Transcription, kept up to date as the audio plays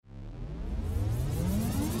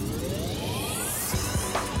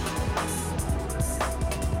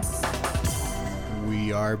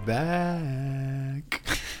are back.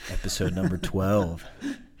 Episode number 12.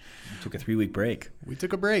 We took a 3-week break. We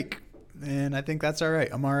took a break, and I think that's all right.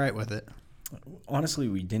 I'm all right with it. Honestly,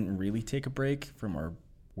 we didn't really take a break from our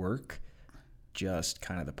work, just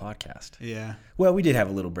kind of the podcast. Yeah. Well, we did have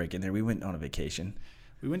a little break in there. We went on a vacation.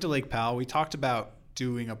 We went to Lake Powell. We talked about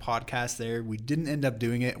doing a podcast there. We didn't end up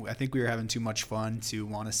doing it. I think we were having too much fun to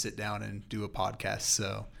want to sit down and do a podcast,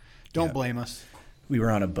 so don't blame us. We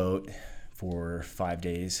were on a boat for 5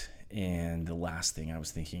 days, and the last thing I was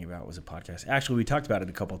thinking about was a podcast. Actually, we talked about it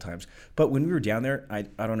a couple of times, but when we were down there, I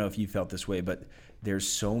don't know if you felt this way, but there's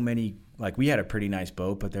so many, like we had a pretty nice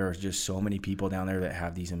boat, but there was just so many people down there that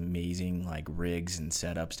have these amazing like rigs and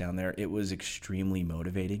setups down there. It was extremely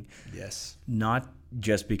motivating. Yes. Not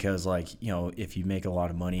just because like, you know, if you make a lot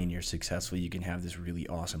of money and you're successful, you can have this really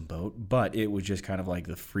awesome boat, but it was just kind of like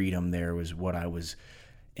the freedom there was what I was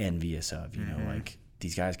envious of, you know, like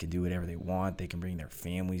these guys can do whatever they want. They can bring their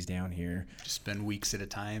families down here. Just spend weeks at a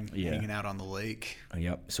time hanging out on the lake.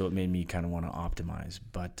 Yep. So it made me kind of want to optimize,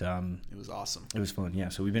 but it was awesome. It was fun. Yeah.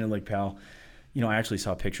 So we've been at Lake Powell. You know, I actually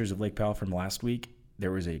saw pictures of Lake Powell from last week. There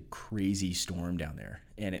was a crazy storm down there,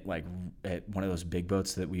 and it like at one of those big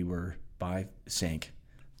boats that we were by sank.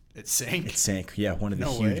 It sank? It sank. Yeah. One of the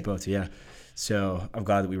huge boats. Yeah. So I'm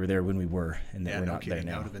glad that we were there when we were and that we're not there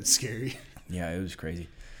now. That would have been scary. Yeah. It was crazy.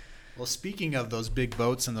 Well, speaking of those big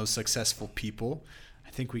boats and those successful people, I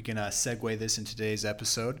think we can segue this in today's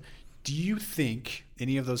episode. Do you think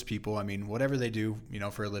any of those people, I mean, whatever they do, you know,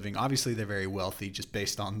 for a living, obviously they're very wealthy just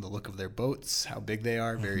based on the look of their boats, how big they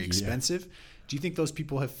are, very expensive. Do you think those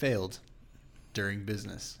people have failed during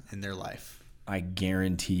business in their life? I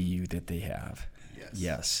guarantee you that they have.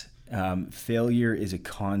 Yes. Failure is a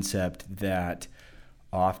concept that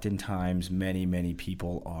oftentimes many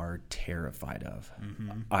people are terrified of.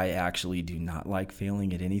 I actually do not like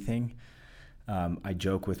failing at anything. I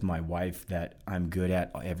joke with my wife that I'm good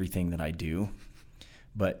at everything that I do,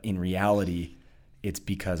 but in reality, it's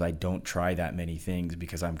because I don't try that many things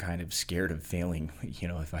because I'm kind of scared of failing, you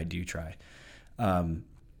know, if I do try.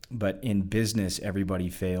 But in business, everybody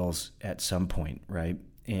fails at some point, right?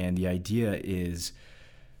 And the idea is,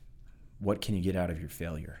 what can you get out of your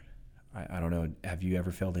failure? I don't know. Have you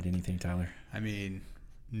ever failed at anything, Tyler? I mean,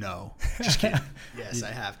 no. Just kidding. Yes,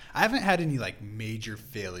 I have. I haven't had any like major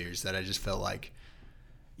failures that I just felt like,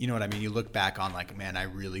 you know what I mean? You look back on like, man, I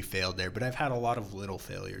really failed there. But I've had a lot of little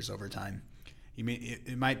failures over time. You mean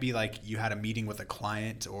it might be like you had a meeting with a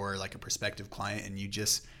client or like a prospective client and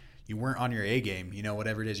you weren't on your A game. You know,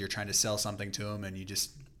 whatever it is, you're trying to sell something to them and you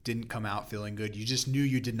just didn't come out feeling good. You just knew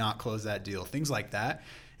you did not close that deal. Things like that.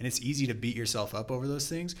 And it's easy to beat yourself up over those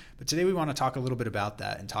things. But today we want to talk a little bit about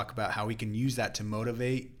that and talk about how we can use that to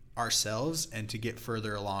motivate ourselves and to get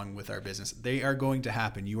further along with our business. They are going to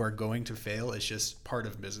happen. You are going to fail. It's just part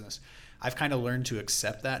of business. I've kind of learned to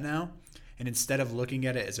accept that now. And instead of looking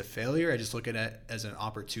at it as a failure, I just look at it as an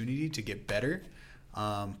opportunity to get better.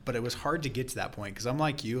 But it was hard to get to that point because I'm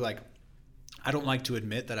like you, like, I don't like to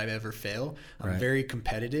admit that I ever fail. I'm very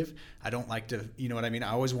competitive. I don't like to, you know what I mean?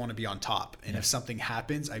 I always want to be on top. And if something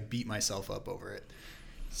happens, I beat myself up over it.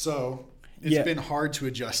 So it's been hard to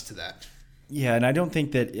adjust to that. Yeah, and I don't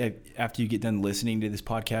think that after you get done listening to this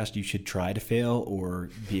podcast, you should try to fail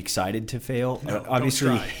or be excited to fail. No,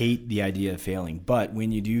 obviously, hate the idea of failing. But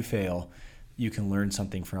when you do fail, you can learn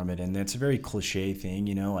something from it. And that's a very cliche thing,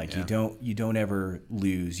 you know, like you don't ever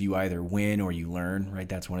lose. You either win or you learn, right?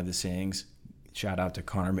 That's one of the sayings. Shout out to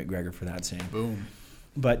Conor McGregor for that saying. Boom.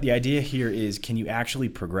 But the idea here is, can you actually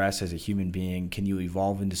progress as a human being? Can you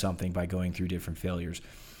evolve into something by going through different failures?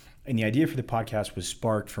 And the idea for the podcast was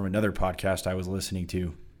sparked from another podcast I was listening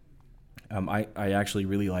to. I actually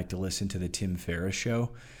really like to listen to the Tim Ferriss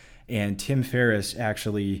show. And Tim Ferriss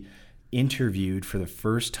actually interviewed for the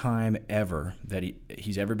first time ever that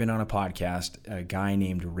he's ever been on a podcast, a guy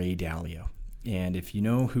named Ray Dalio. And if you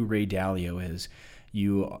know who Ray Dalio is,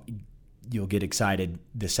 you'll get excited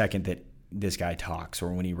the second that this guy talks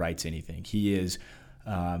or when he writes anything. He is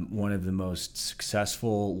one of the most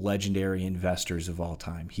successful, legendary investors of all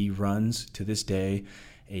time. He runs, to this day,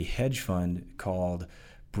 a hedge fund called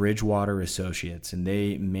Bridgewater Associates, and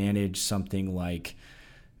they manage something like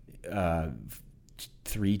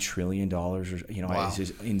 $3 trillion, or it's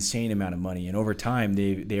just an insane amount of money. And over time,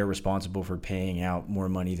 they are responsible for paying out more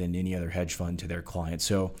money than any other hedge fund to their clients.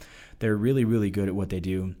 So they're really, really good at what they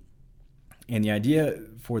do. And the idea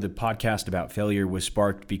for the podcast about failure was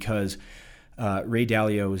sparked because Ray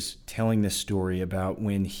Dalio was telling this story about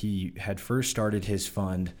when he had first started his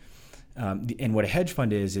fund. And what a hedge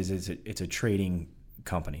fund is it's a trading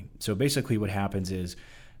company. So basically what happens is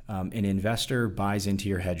An investor buys into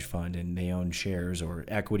your hedge fund and they own shares or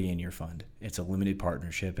equity in your fund. It's a limited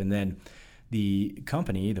partnership. And then the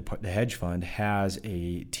company, the hedge fund, has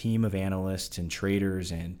a team of analysts and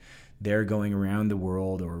traders, and they're going around the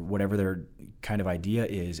world or whatever their kind of idea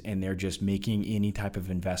is, and they're just making any type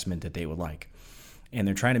of investment that they would like. And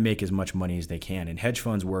they're trying to make as much money as they can. And hedge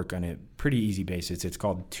funds work on a pretty easy basis. It's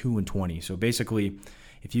called 2 and 20. So basically,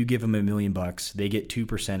 if you give them $1 million, they get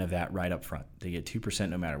 2% of that right up front. They get 2%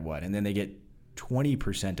 no matter what. And then they get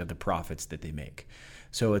 20% of the profits that they make.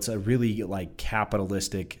 So it's a really like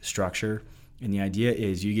capitalistic structure. And the idea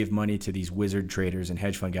is you give money to these wizard traders and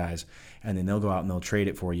hedge fund guys, and then they'll go out and they'll trade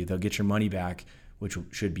it for you. They'll get your money back, which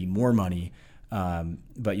should be more money,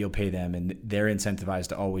 but you'll pay them, and they're incentivized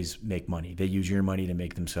to always make money. They use your money to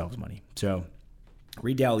make themselves money. So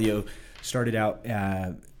Ray Dalio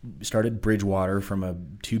started Bridgewater from a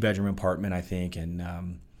 2-bedroom apartment, I think,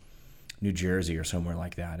 in New Jersey or somewhere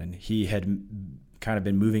like that. And he had kind of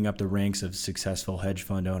been moving up the ranks of successful hedge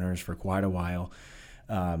fund owners for quite a while.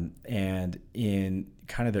 And in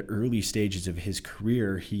kind of the early stages of his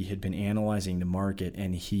career, he had been analyzing the market,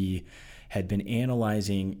 and he had been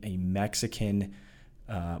analyzing a Mexican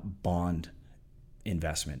bond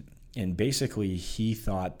investment. And basically, he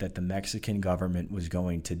thought that the Mexican government was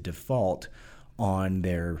going to default on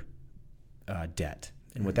their debt.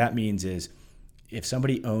 And what that means is if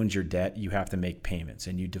somebody owns your debt, you have to make payments,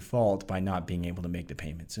 and you default by not being able to make the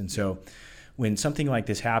payments. And so when something like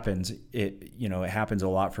this happens, it happens a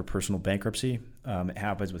lot for personal bankruptcy. It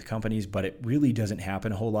happens with companies, but it really doesn't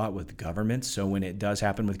happen a whole lot with governments. So when it does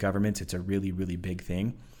happen with governments, it's a really, really big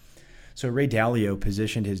thing. So Ray Dalio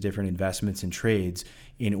positioned his different investments and trades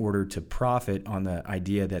in order to profit on the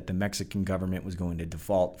idea that the Mexican government was going to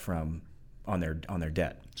default on their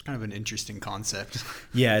debt. It's kind of an interesting concept.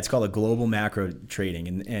 Yeah, it's called a global macro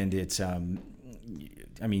trading, and it's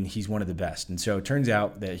he's one of the best. And so it turns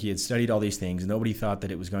out that he had studied all these things. Nobody thought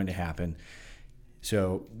that it was going to happen.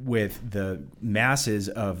 So with the masses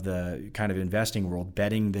of the kind of investing world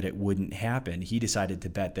betting that it wouldn't happen, he decided to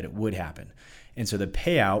bet that it would happen. And so the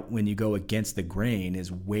payout when you go against the grain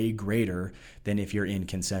is way greater than if you're in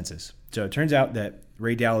consensus. So it turns out that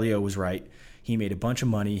Ray Dalio was right. He made a bunch of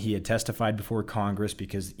money. He had testified before Congress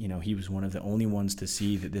because, he was one of the only ones to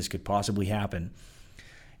see that this could possibly happen.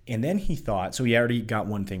 And then he thought, so he already got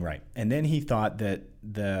one thing right. And then he thought that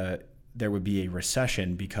there would be a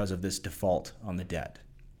recession because of this default on the debt.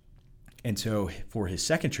 And so for his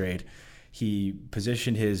second trade, he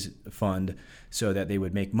positioned his fund so that they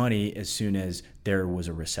would make money as soon as there was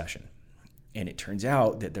a recession. And it turns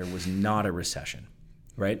out that there was not a recession,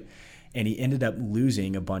 right? And he ended up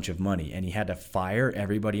losing a bunch of money, and he had to fire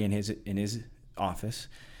everybody in his office.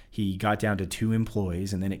 He got down to 2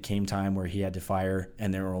 employees, and then it came time where he had to fire,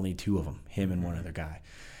 and there were only 2 of them, him and one other guy.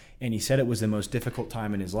 And he said it was the most difficult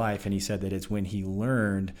time in his life, and he said that it's when he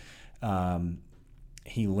learned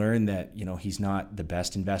that, he's not the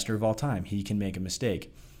best investor of all time. He can make a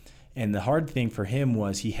mistake. And the hard thing for him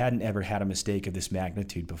was he hadn't ever had a mistake of this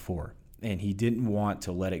magnitude before. And he didn't want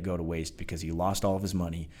to let it go to waste because he lost all of his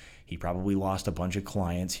money. He probably lost a bunch of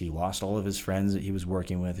clients. He lost all of his friends that he was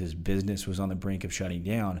working with. His business was on the brink of shutting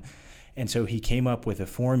down. And so he came up with a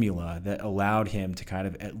formula that allowed him to kind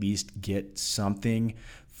of at least get something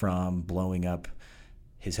from blowing up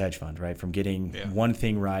his hedge fund, right? From getting one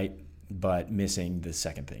thing right, but missing the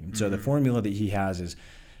second thing. Mm-hmm. So the formula that he has is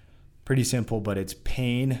pretty simple, but it's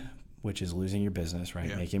pain, which is losing your business, right?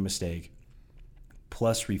 Yeah. Making a mistake,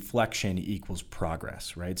 plus reflection equals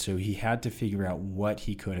progress, right? So he had to figure out what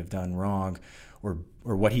he could have done wrong or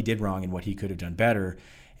what he did wrong and what he could have done better.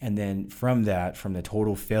 And then from that, from the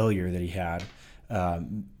total failure that he had,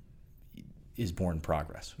 is born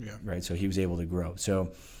progress, right? So he was able to grow.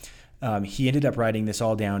 So he ended up writing this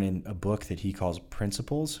all down in a book that he calls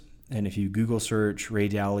Principles. And if you Google search Ray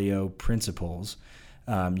Dalio Principles,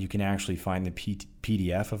 you can actually find the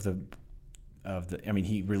PDF of the.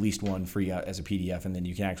 He released one free as a PDF, and then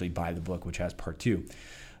you can actually buy the book, which has part 2.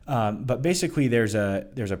 But basically, there's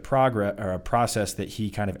a process that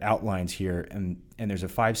he kind of outlines here, and there's a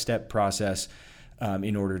 5-step process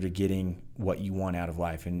in order to getting what you want out of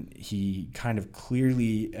life. And he kind of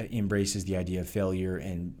clearly embraces the idea of failure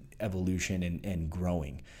and evolution and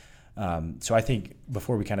growing. So I think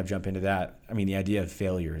before we kind of jump into that, the idea of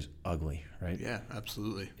failure is ugly, right? Yeah,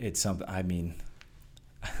 absolutely. It's something.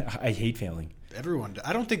 I hate failing. Everyone.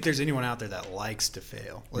 I don't think there's anyone out there that likes to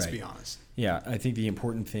fail. Let's be honest. Yeah, I think the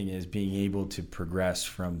important thing is being able to progress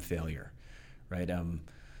from failure, right?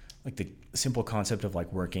 Like the simple concept of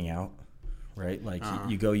like working out, right? Like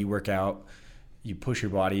you work out, you push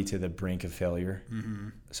your body to the brink of failure. Mm-hmm.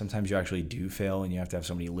 Sometimes you actually do fail, and you have to have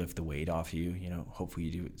somebody lift the weight off you. Hopefully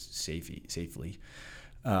you do it safely.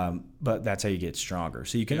 But that's how you get stronger.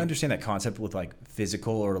 So you can understand that concept with like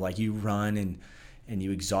physical, or like you run and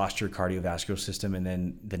you exhaust your cardiovascular system, and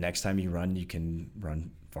then the next time you run, you can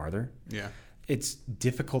run farther. Yeah. It's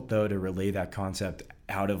difficult though to relay that concept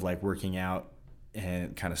out of like working out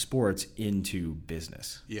and kind of sports into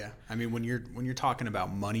business. Yeah. I mean, when you're talking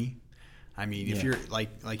about money, I mean, if you're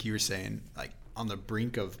like you were saying, like on the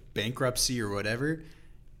brink of bankruptcy or whatever,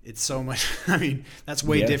 it's so much. I mean, that's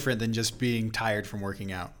way different than just being tired from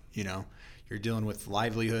working out. You're dealing with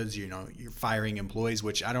livelihoods. You're firing employees,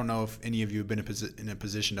 which I don't know if any of you have been in a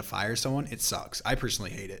position to fire someone. It sucks. I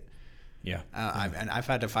personally hate it. Yeah. I've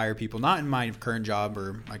had to fire people, not in my current job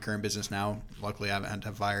or my current business now. Luckily, I haven't had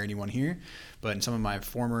to fire anyone here. But in some of my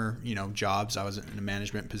former, jobs, I was in a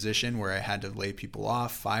management position where I had to lay people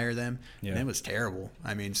off, fire them. Yeah. And it was terrible.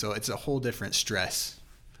 I mean, so it's a whole different stress.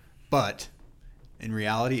 But in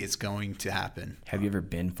reality, it's going to happen. Have you ever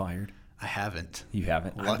been fired? I haven't. You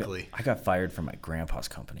haven't? Luckily. I got fired from my grandpa's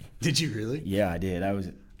company. Did you really? Yeah, I did.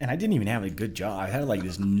 And I didn't even have a good job. I had like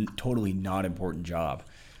this totally not important job.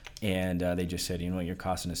 And they just said, you're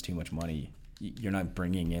costing us too much money. You're not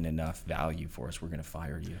bringing in enough value for us. We're going to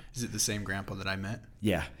fire you. Is it the same grandpa that I met?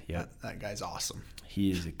 Yeah. That guy's awesome.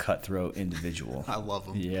 He is a cutthroat individual. I love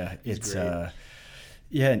him. Yeah. It's great.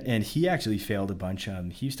 And he actually failed a bunch.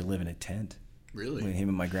 He used to live in a tent. Really? When him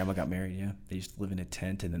and my grandma got married, yeah. They used to live in a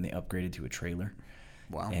tent, and then they upgraded to a trailer.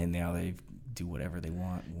 Wow. And now they do whatever they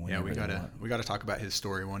want. Yeah, we gotta talk about his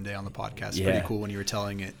story one day on the podcast. It's pretty cool when you were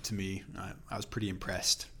telling it to me. I was pretty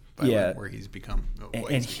impressed by where he's become.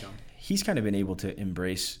 He's kind of been able to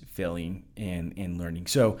embrace failing and learning.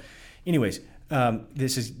 So, anyways,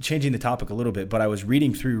 this is changing the topic a little bit, but I was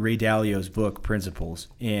reading through Ray Dalio's book, Principles,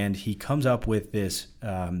 and he comes up with this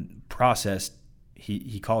process.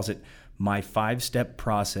 He calls it my 5-step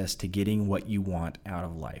process to getting what you want out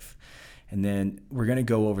of life. And then we're going to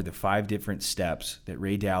go over the 5 different steps that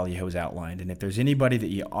Ray Dalio has outlined. And if there's anybody that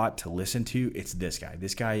you ought to listen to, it's this guy.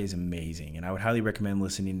 This guy is amazing. And I would highly recommend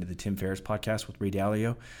listening to the Tim Ferriss podcast with Ray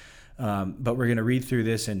Dalio. But we're going to read through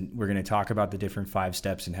this, and we're going to talk about the different 5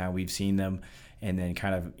 steps and how we've seen them. And then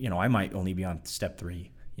kind of, I might only be on step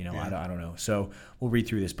 3. I don't know. So we'll read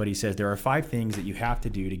through this. But he says there are 5 things that you have to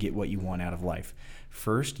do to get what you want out of life.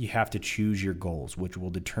 First, you have to choose your goals, which will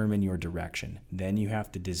determine your direction. Then you have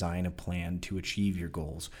to design a plan to achieve your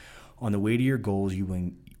goals. On the way to your goals,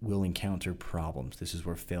 you will encounter problems. This is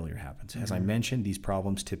where failure happens. As I mentioned, these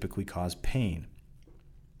problems typically cause pain,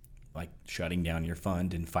 like shutting down your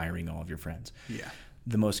fund and firing all of your friends. Yeah.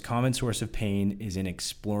 The most common source of pain is in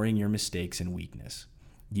exploring your mistakes and weakness.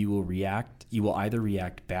 You will either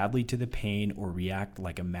react badly to the pain or react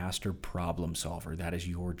like a master problem solver. That is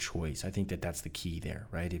your choice. I think that's the key there,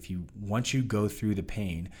 right? Once you go through the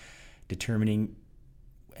pain, determining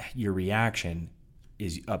your reaction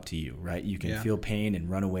is up to you, right? You can feel pain and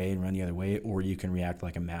run away and run the other way, or you can react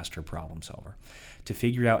like a master problem solver. To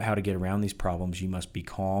figure out how to get around these problems, you must be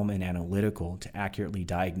calm and analytical to accurately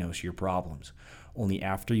diagnose your problems. Only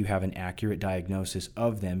after you have an accurate diagnosis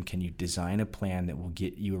of them can you design a plan that will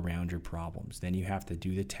get you around your problems. Then you have to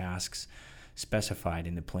do the tasks specified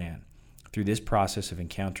in the plan. Through this process of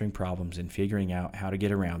encountering problems and figuring out how to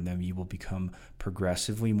get around them, you will become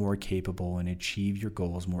progressively more capable and achieve your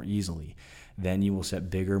goals more easily. Then you will set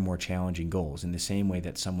bigger, more challenging goals in the same way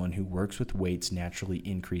that someone who works with weights naturally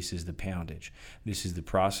increases the poundage. This is the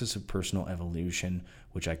process of personal evolution,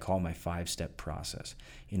 which I call my 5-step process.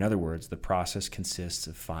 In other words, the process consists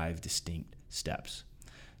of 5 distinct steps.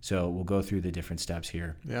 So we'll go through the different steps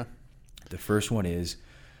here. Yeah. The first one is,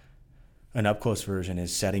 an up-close version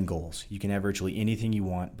is setting goals. You can have virtually anything you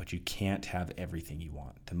want, but you can't have everything you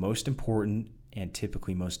want. The most important and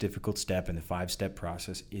typically most difficult step in the 5-step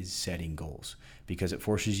process is setting goals, because it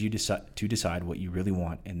forces you to decide what you really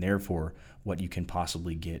want and therefore what you can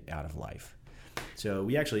possibly get out of life. So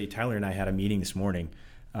Tyler and I had a meeting this morning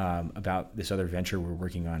about this other venture we're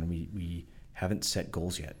working on. We haven't set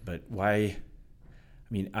goals yet, but why?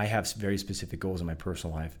 I mean, I have very specific goals in my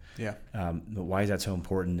personal life. Yeah. But why is that so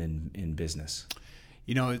important in business?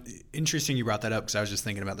 Interesting you brought that up, because I was just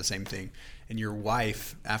thinking about the same thing. And your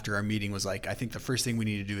wife, after our meeting, was like, I think the first thing we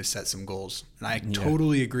need to do is set some goals. And I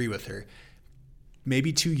totally agree with her.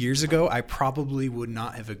 Maybe 2 years ago, I probably would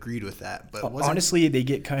not have agreed with that. But honestly, they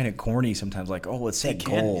get kind of corny sometimes, like, oh, let's set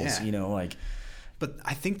goals. Yeah. But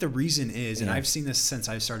I think the reason is, and I've seen this since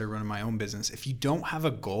I started running my own business, if you don't have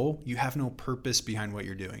a goal, you have no purpose behind what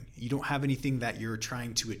you're doing. You don't have anything that you're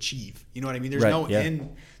trying to achieve. You know what I mean? There's no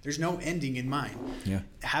end. There's no ending in mind. Yeah.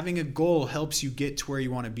 Having a goal helps you get to where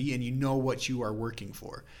you want to be, and you know what you are working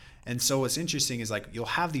for. And so what's interesting is like you'll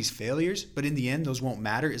have these failures, but in the end, those won't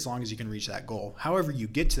matter as long as you can reach that goal. However you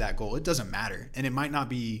get to that goal, it doesn't matter. And it might not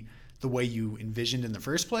be the way you envisioned in the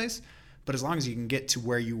first place, but as long as you can get to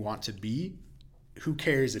where you want to be, who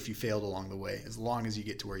cares if you failed along the way, as long as you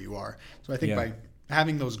get to where you are. So I think by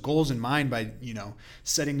having those goals in mind, by, you know,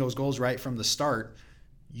 setting those goals right from the start,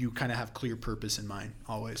 you kind of have clear purpose in mind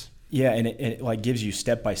always. Yeah, and it like gives you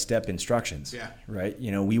step-by-step instructions. Yeah. Right?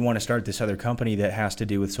 You know, we want to start this other company that has to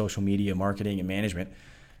do with social media marketing and management.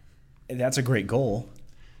 And that's a great goal.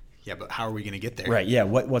 Yeah, but how are we going to get there? Right, yeah.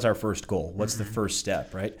 What's our first goal? What's the first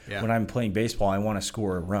step, right? Yeah. When I'm playing baseball, I want to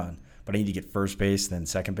score a run, but I need to get first base, then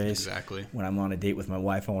second base. Exactly. When I'm on a date with my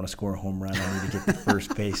wife, I want to score a home run. I need to get to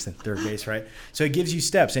first base, then third base, right? So it gives you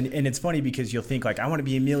steps. And it's funny because you'll think like, I want to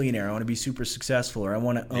be a millionaire. I want to be super successful, or I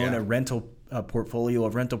want to own a rental portfolio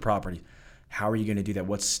of rental property. How are you going to do that?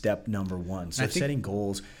 What's step number one? So setting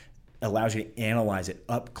goals allows you to analyze it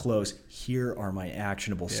up close. Here are my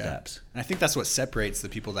actionable steps. And I think that's what separates the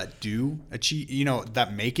people that do achieve, you know,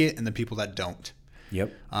 that make it, and the people that don't.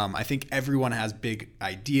 Yep. I think everyone has big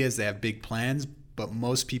ideas. They have big plans, but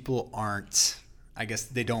most people aren't, I guess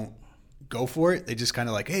they don't go for it. They just kind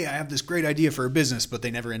of like, hey, I have this great idea for a business, but they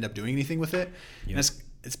never end up doing anything with it. Yep. And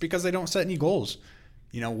it's because they don't set any goals.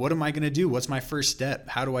 You know, what am I going to do? What's my first step?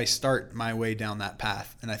 How do I start my way down that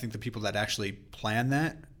path? And I think the people that actually plan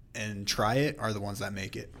that and try it are the ones that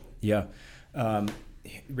make it. Yeah.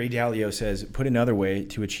 Ray Dalio says, put another way,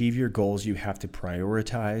 to achieve your goals, you have to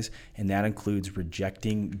prioritize, and that includes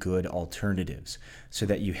rejecting good alternatives so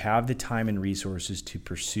that you have the time and resources to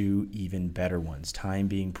pursue even better ones. Time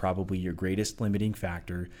being probably your greatest limiting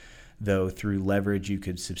factor, though through leverage you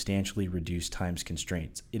could substantially reduce time's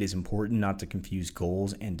constraints. It is important not to confuse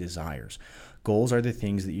goals and desires. Goals are the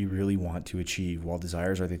things that you really want to achieve, while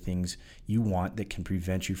desires are the things you want that can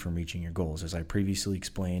prevent you from reaching your goals. As I previously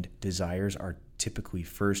explained, desires are typically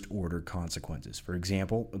first-order consequences. For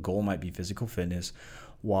example, a goal might be physical fitness,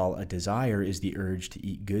 while a desire is the urge to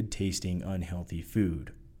eat good-tasting, unhealthy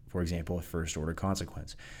food. For example, a first-order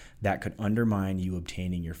consequence. That could undermine you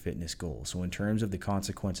obtaining your fitness goals. So in terms of the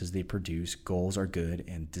consequences they produce, goals are good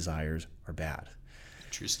and desires are bad.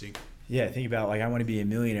 Interesting. Yeah, think about, like, I want to be a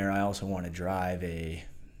millionaire. I also want to drive I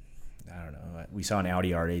don't know. We saw an Audi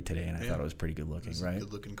R8 today, and I thought it was pretty good looking, right?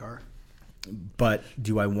 Good looking car. But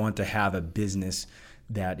do I want to have a business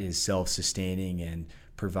that is self-sustaining and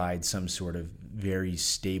provide some sort of very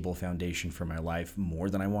stable foundation for my life more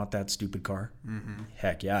than I want that stupid car? Mm-hmm.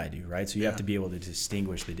 Heck yeah, I do, right? So you have to be able to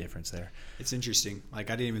distinguish the difference there. It's interesting. Like,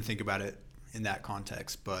 I didn't even think about it in that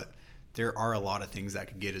context, but there are a lot of things that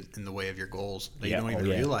could get in the way of your goals that you don't even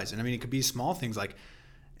realize. And I mean, it could be small things like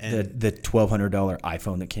the $1,200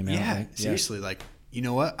 iPhone that came out. Yeah, right? Seriously. Like, you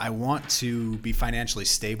know what? I want to be financially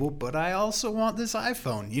stable, but I also want this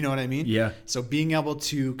iPhone. You know what I mean? Yeah. So being able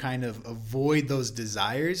to kind of avoid those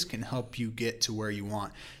desires can help you get to where you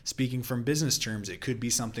want. Speaking from business terms, it could be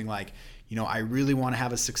something like, you know, I really want to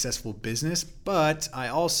have a successful business, but I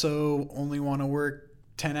also only want to work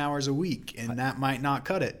 10 hours a week, and that might not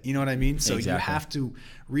cut it. You know what I mean? So you have to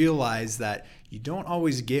realize that you don't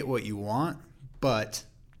always get what you want, but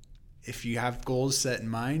if you have goals set in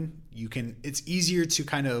mind, it's easier to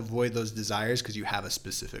kind of avoid those desires because you have a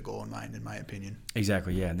specific goal in mind, in my opinion.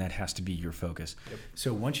 Exactly. Yeah. And that has to be your focus. Yep.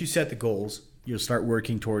 So once you set the goals, you'll start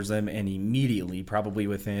working towards them, and immediately, probably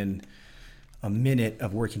within a minute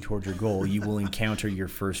of working towards your goal, you will encounter your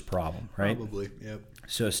first problem, right? Probably. Yep.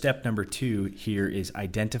 So step number 2 here is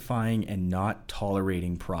identifying and not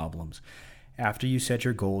tolerating problems. After you set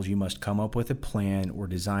your goals, you must come up with a plan or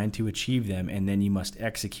design to achieve them, and then you must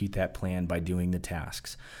execute that plan by doing the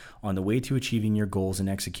tasks. On the way to achieving your goals and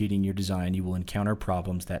executing your design, you will encounter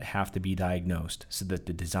problems that have to be diagnosed so that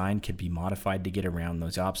the design can be modified to get around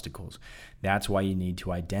those obstacles. That's why you need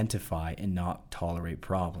to identify and not tolerate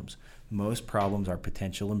problems. Most problems are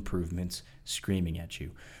potential improvements screaming at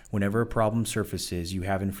you. Whenever a problem surfaces, you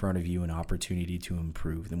have in front of you an opportunity to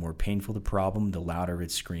improve. The more painful the problem, the louder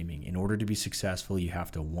it's screaming. In order to be successful, you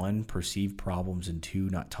have to 1, perceive problems, and 2,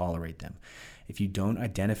 not tolerate them. If you don't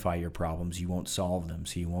identify your problems, you won't solve them,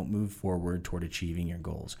 so you won't move forward toward achieving your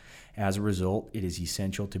goals. As a result, it is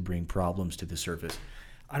essential to bring problems to the surface.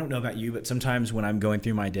 I don't know about you, but sometimes when I'm going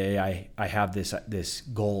through my day, I have this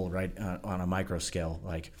goal, right, on a micro scale.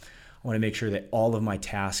 Like, I want to make sure that all of my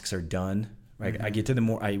tasks are done. Right? Mm-hmm.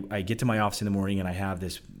 I get to my office in the morning, and I have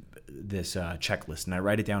this checklist, and I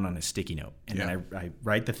write it down on a sticky note, and then I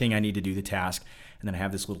write the thing I need to do, the task, and then I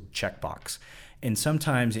have this little checkbox. And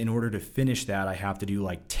sometimes in order to finish that, I have to do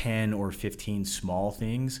like 10 or 15 small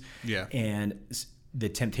things. Yeah. And the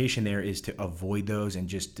temptation there is to avoid those and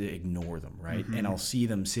just to ignore them, right? And I'll see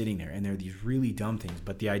them sitting there, and they're these really dumb things.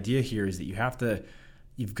 But the idea here is that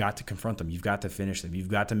you've got to confront them. You've got to finish them. You've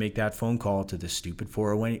got to make that phone call to the stupid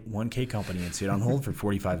 401k company and sit on hold for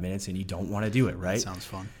 45 minutes, and you don't want to do it, right? That sounds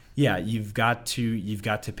fun. Yeah, you've got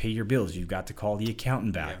to pay your bills. You've got to call the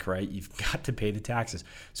accountant back, right? You've got to pay the taxes.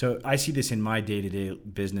 So I see this in my day-to-day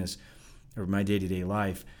business or my day-to-day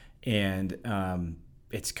life, and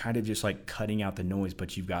it's kind of just like cutting out the noise,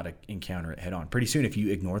 but you've got to encounter it head on. Pretty soon, if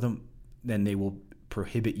you ignore them, then they will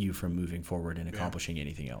prohibit you from moving forward and accomplishing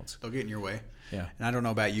anything else. They'll get in your way. Yeah. And I don't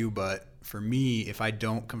know about you, but for me, if I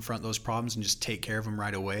don't confront those problems and just take care of them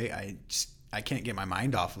right away, I can't get my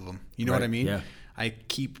mind off of them. You know what I mean? Yeah. I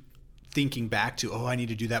keep thinking back to, I need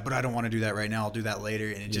to do that, but I don't want to do that right now. I'll do that later.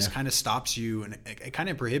 And it just kind of stops you, and it kind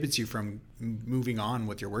of prohibits you from moving on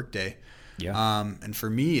with your workday. Yeah. And for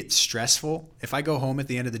me, it's stressful. If I go home at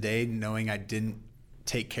the end of the day knowing I didn't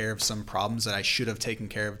take care of some problems that I should have taken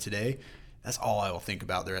care of today, that's all I will think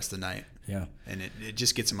about the rest of the night. Yeah. And it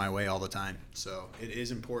just gets in my way all the time. So it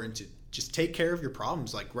is important to just take care of your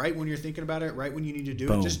problems. Like right when you're thinking about it, right when you need to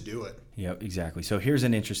do it, just do it. Yeah, exactly. So here's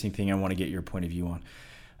an interesting thing I want to get your point of view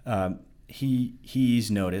on. He's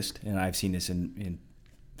noticed, and I've seen this in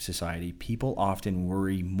society, people often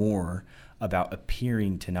worry more about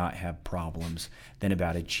appearing to not have problems than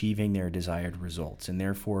about achieving their desired results, and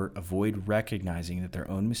therefore avoid recognizing that their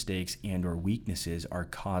own mistakes and or weaknesses are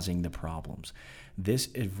causing the problems. This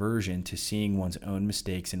aversion to seeing one's own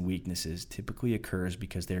mistakes and weaknesses typically occurs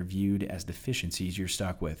because they're viewed as deficiencies you're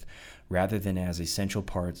stuck with, rather than as essential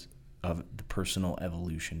parts of the personal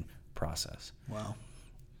evolution process. Wow.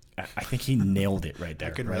 I think he nailed it right there.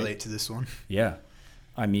 I can relate to this one. Yeah.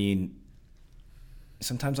 I mean,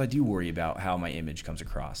 sometimes I do worry about how my image comes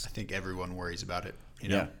across. I think everyone worries about it, you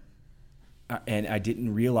know? Yeah. And I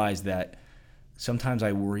didn't realize that sometimes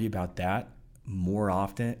I worry about that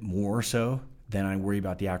more so than I worry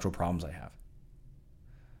about the actual problems I have.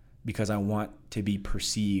 Because I want to be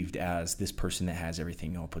perceived as this person that has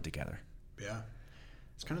everything all put together. Yeah.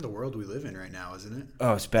 It's kind of the world we live in right now, isn't it?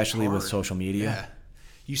 Oh, especially with social media. Yeah.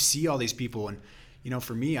 You see all these people, and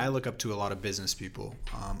for me, I look up to a lot of business people.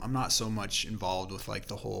 I'm not so much involved with like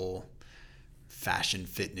the whole fashion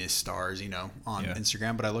fitness stars, on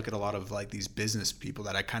Instagram, but I look at a lot of like these business people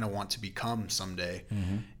that I kind of want to become someday.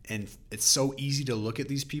 Mm-hmm. And it's so easy to look at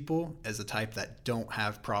these people as the type that don't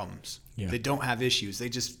have problems. Yeah. They don't have issues.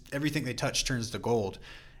 Everything they touch turns to gold.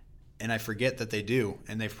 And I forget that they do,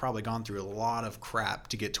 and they've probably gone through a lot of crap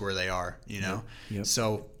to get to where they are, Yep.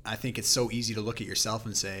 So I think it's so easy to look at yourself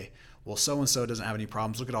and say, well, so-and-so doesn't have any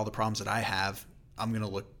problems. Look at all the problems that I have. I'm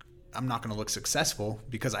not going to look successful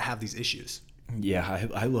because I have these issues. Yeah.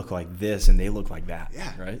 I look like this and they look like that.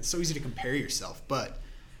 Yeah. Right. It's so easy to compare yourself, but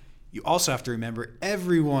you also have to remember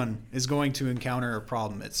everyone is going to encounter a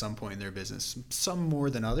problem at some point in their business, some more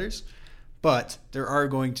than others, but there are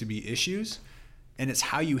going to be issues. And it's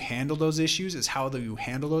how you handle those issues, it's how you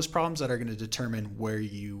handle those problems that are going to determine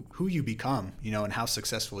who you become, and how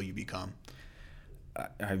successful you become.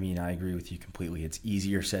 I mean, I agree with you completely. It's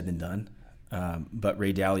easier said than done. But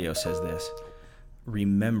Ray Dalio says this: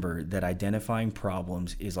 remember that identifying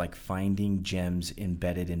problems is like finding gems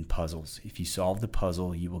embedded in puzzles. If you solve the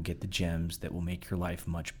puzzle, you will get the gems that will make your life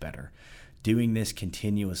much better. Doing this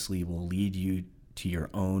continuously will lead you to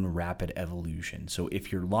your own rapid evolution. So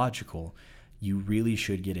if you're logical, you really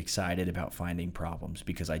should get excited about finding problems,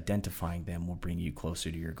 because identifying them will bring you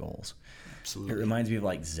closer to your goals. Absolutely. It reminds me of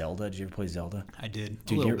like Zelda. Did you ever play Zelda? I did.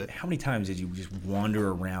 Dude, a little bit. How many times did you just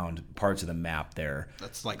wander around parts of the map there?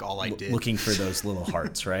 That's like all I did. Looking for those little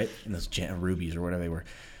hearts, right? And those rubies or whatever they were.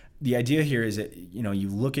 The idea here is that, you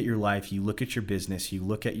look at your life, you look at your business, you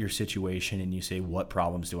look at your situation, and you say, what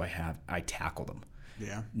problems do I have? I tackle them.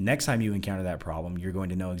 Yeah. Next time you encounter that problem, you're going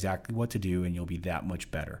to know exactly what to do, and you'll be that much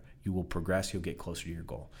better. You will progress. You'll get closer to your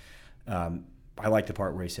goal. I like the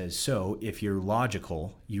part where he says, so if you're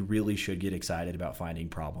logical, you really should get excited about finding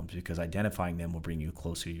problems, because identifying them will bring you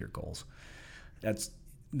closer to your goals. That's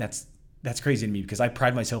crazy to me, because I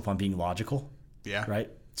pride myself on being logical. Yeah. Right?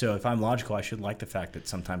 So if I'm logical, I should like the fact that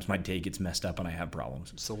sometimes my day gets messed up and I have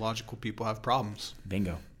problems. So logical people have problems.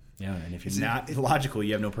 Bingo. Yeah, and if you're not logical,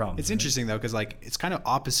 you have no problem. It's interesting, though, because it's kind of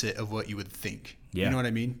opposite of what you would think. Yeah. You know what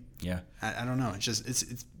I mean? Yeah. I don't know.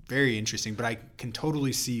 It's very interesting, but I can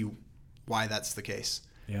totally see why that's the case.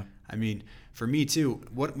 Yeah. I mean, for me too,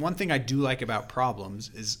 one thing I do like about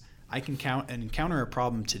problems is I can encounter a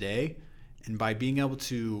problem today, and by being able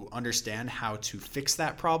to understand how to fix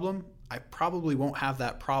that problem, I probably won't have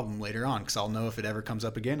that problem later on, because I'll know if it ever comes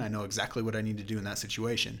up again, I know exactly what I need to do in that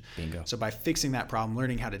situation. Bingo. So by fixing that problem,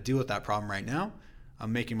 learning how to deal with that problem right now,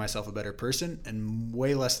 I'm making myself a better person and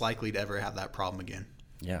way less likely to ever have that problem again.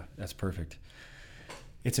 Yeah, that's perfect.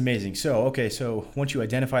 It's amazing. So once you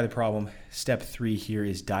identify the problem, step 3 here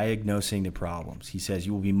is diagnosing the problems. He says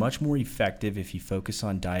you will be much more effective if you focus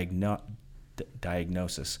on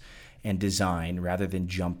diagnosis and design rather than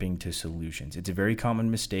jumping to solutions. It's a very common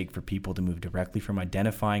mistake for people to move directly from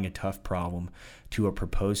identifying a tough problem to a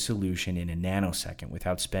proposed solution in a nanosecond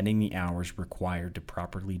without spending the hours required to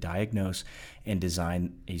properly diagnose and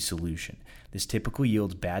design a solution. This typically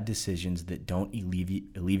yields bad decisions that don't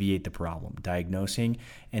alleviate the problem. Diagnosing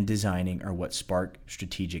and designing are what spark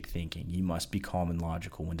strategic thinking. You must be calm and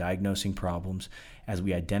logical when diagnosing problems. As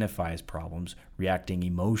we identify as problems, reacting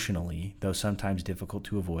emotionally, though sometimes difficult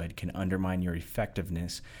to avoid, can undermine your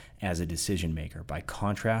effectiveness as a decision maker. By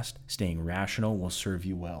contrast, staying rational will serve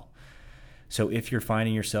you well. So if you're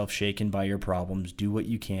finding yourself shaken by your problems, do what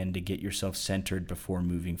you can to get yourself centered before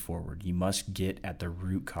moving forward. You must get at the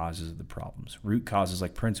root causes of the problems. Root causes,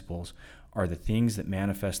 like principles, are the things that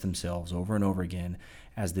manifest themselves over and over again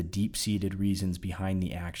as the deep-seated reasons behind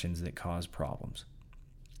the actions that cause problems.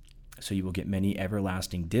 So you will get many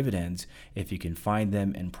everlasting dividends if you can find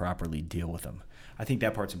them and properly deal with them. I think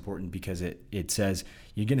that part's important because it says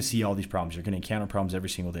you're going to see all these problems. You're going to encounter problems every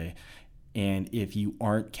single day. And if you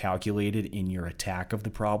aren't calculated in your attack of the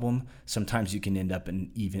problem, sometimes you can end up in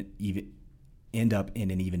an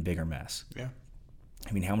even bigger mess. Yeah.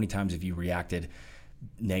 I mean, how many times have you reacted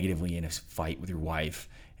negatively in a fight with your wife,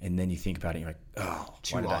 and then you think about it and you're like, oh,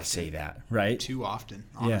 why did I say that? Right? Too often,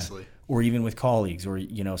 honestly. Yeah. Or even with colleagues, or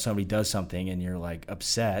somebody does something and you're like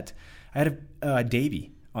upset. I had a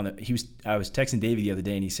Davey I was texting Davey the other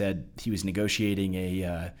day, and he said he was negotiating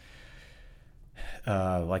a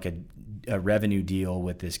revenue deal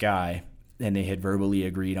with this guy, and they had verbally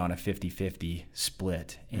agreed on a 50-50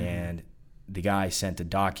 split. Mm-hmm. And the guy sent a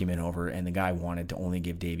document over, and the guy wanted to only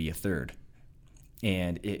give Davey a third.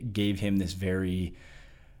 And it gave him this very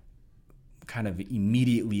kind of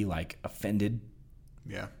immediately offended,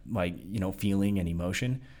 feeling and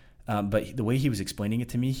emotion. But the way he was explaining it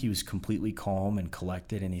to me, he was completely calm and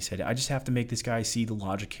collected. And he said, I just have to make this guy see the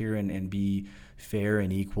logic here and be fair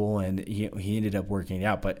and equal. And he ended up working it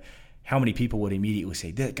out. But how many people would immediately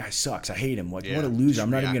say, that guy sucks, I hate him, what a loser,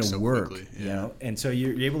 I'm not even going to work. Quickly, And so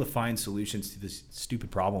you're able to find solutions to these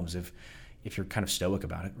stupid problems if you're kind of stoic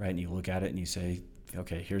about it, right? And you look at it and you say,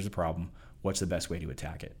 okay, here's the problem. What's the best way to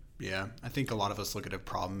attack it? Yeah, I think a lot of us look at a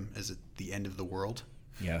problem as the end of the world.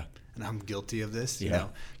 Yeah. And I'm guilty of this. You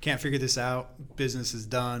know, can't figure this out. Business is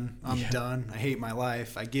done. I'm done. I hate my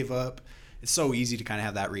life. I give up. It's so easy to kind of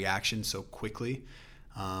have that reaction so quickly.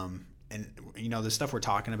 And, the stuff we're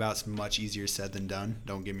talking about is much easier said than done.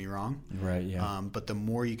 Don't get me wrong. Right, yeah. But the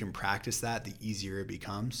more you can practice that, the easier it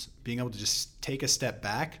becomes. Being able to just take a step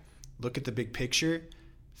back, look at the big picture,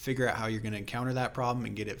 figure out how you're going to encounter that problem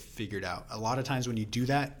and get it figured out. A lot of times when you do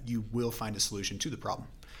that, you will find a solution to the problem.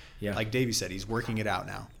 Yeah. Like Davey said, he's working it out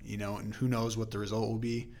now, and who knows what the result will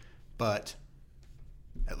be, but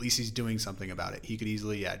at least he's doing something about it. He could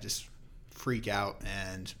easily, just freak out.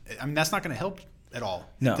 And that's not going to help at all.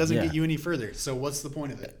 No, it doesn't get you any further. So what's the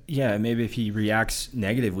point of it? Yeah. Maybe if he reacts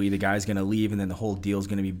negatively, the guy's going to leave, and then the whole deal's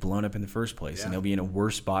going to be blown up in the first place. And he'll be in a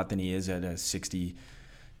worse spot than he is at a 60-30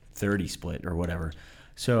 split or whatever.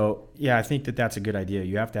 So I think that's a good idea.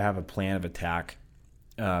 You have to have a plan of attack.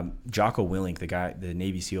 Jocko Willink, the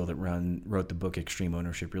Navy SEAL that wrote the book Extreme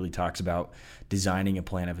Ownership, really talks about designing a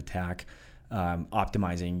plan of attack,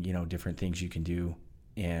 optimizing, different things you can do.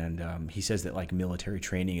 And he says that military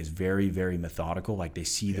training is very, very methodical. They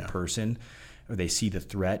see the person or they see the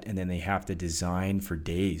threat, and then they have to design for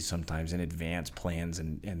days sometimes in advance plans,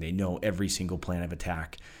 and they know every single plan of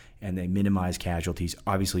attack, and they minimize casualties.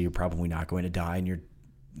 Obviously, you're probably not going to die in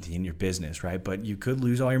your business, right? But you could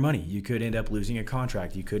lose all your money. You could end up losing a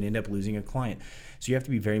contract. You could end up losing a client. So you have to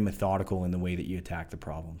be very methodical in the way that you attack the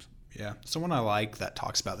problems. Yeah. Someone I like that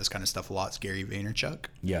talks about this kind of stuff a lot is Gary Vaynerchuk.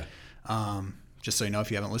 Yeah. Just so you know, if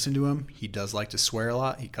you haven't listened to him, he does like to swear a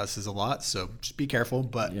lot. He cusses a lot. So just be careful.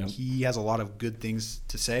 But he has a lot of good things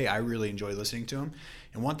to say. I really enjoy listening to him.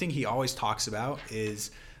 And one thing he always talks about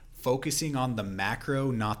is focusing on the macro,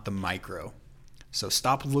 not the micro. So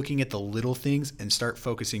stop looking at the little things and start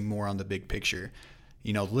focusing more on the big picture.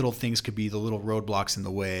 Little things could be the little roadblocks in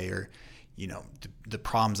the way, or, the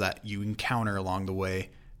problems that you encounter along the way.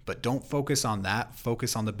 But don't focus on that.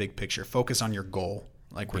 Focus on the big picture. Focus on your goal,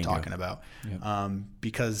 like we're talking about. Yep.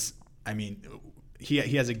 Because I mean, he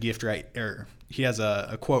has a gift right, or he has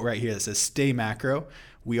a quote right here that says, "Stay macro.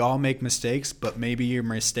 We all make mistakes, but maybe your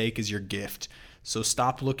mistake is your gift. So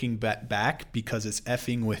stop looking back because it's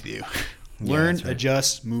effing with you." Learn, right.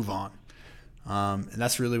 Adjust, move on. And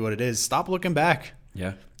that's really what it is. Stop looking back.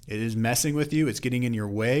 Yeah. It is messing with you. It's getting in your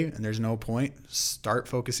way, and there's no point. Start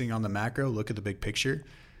focusing on the macro. Look at the big picture,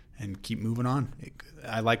 and keep moving on.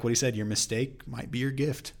 I like what he said. Your mistake might be your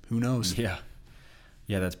gift. Who knows? Yeah.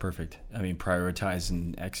 Yeah, that's perfect. I mean, prioritize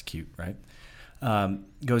and execute, right?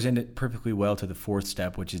 Goes into perfectly well to the fourth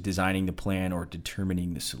step, which is designing the plan or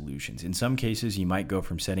determining the solutions. In some cases, you might go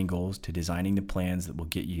from setting goals to designing the plans that will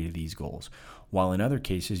get you to these goals, while in other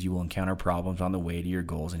cases, you will encounter problems on the way to your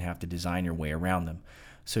goals and have to design your way around them.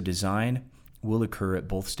 So design will occur at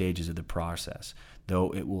both stages of the process,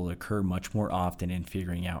 though it will occur much more often in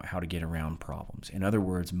figuring out how to get around problems. In other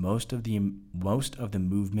words, most of the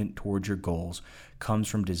movement towards your goals comes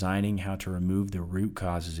from designing how to remove the root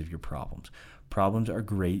causes of your problems. Problems are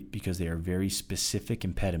great because they are very specific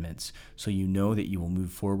impediments, so you know that you will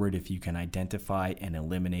move forward if you can identify and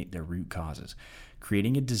eliminate their root causes.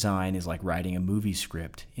 Creating a design is like writing a movie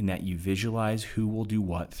script in that you visualize who will do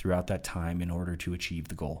what throughout that time in order to achieve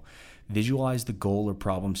the goal. Visualize the goal or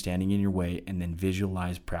problem standing in your way, and then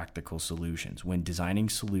visualize practical solutions. When designing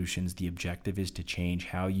solutions, the objective is to change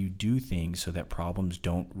how you do things so that problems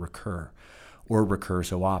don't recur or recur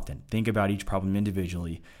so often. Think about each problem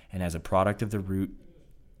individually and as the product of root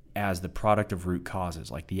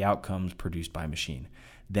causes, like the outcomes produced by a machine.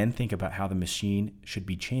 Then think about how the machine should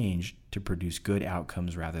be changed to produce good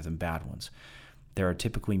outcomes rather than bad ones. There are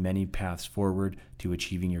typically many paths forward to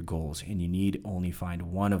achieving your goals, and you need only find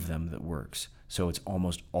one of them that works. So it's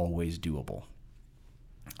almost always doable.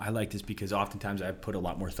 I like this because oftentimes I put a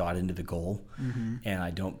lot more thought into the goal, and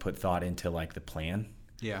I don't put thought into like the plan.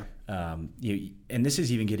 Yeah. And this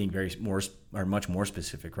is even getting much more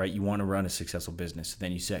specific, right? You want to run a successful business, so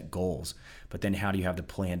then you set goals, but then how do you have the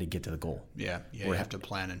plan to get to the goal? Yeah. You have to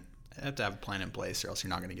have a plan in place, or else you're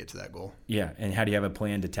not going to get to that goal. Yeah. And how do you have a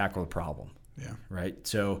plan to tackle the problem? Yeah. Right.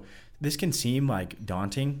 So this can seem like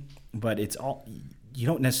daunting, but you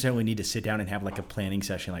don't necessarily need to sit down and have like a planning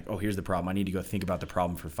session. Like, oh, here's the problem. I need to go think about the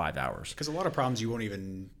problem for 5 hours. Because a lot of problems you won't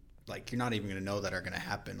even, like, you're not even going to know that are going to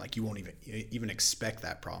happen. Like, you won't even expect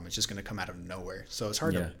that problem. It's just going to come out of nowhere. So it's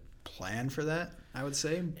hard to plan for that, I would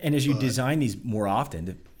say. And as you design these more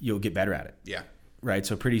often, you'll get better at it. Yeah. Right.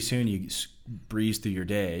 So pretty soon you breeze through your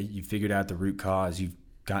day. You figured out the root cause. You've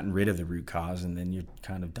gotten rid of the root cause, and then you're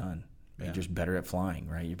kind of done. Yeah. You're just better at flying,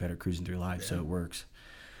 right? You're better cruising through life, so it works.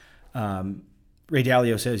 Ray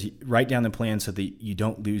Dalio says, write down the plan so that you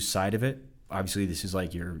don't lose sight of it. Obviously, this is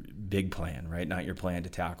like your big plan, right? Not your plan to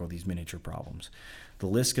tackle these miniature problems. The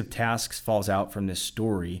list of tasks falls out from this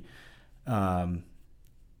story as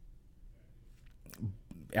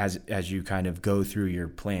you kind of go through your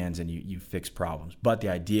plans and you fix problems. But the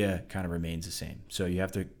idea kind of remains the same. So you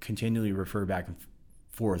have to continually refer back and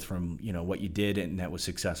forth from what you did and that was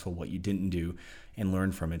successful, what you didn't do, and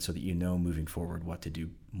learn from it so that you know moving forward what to do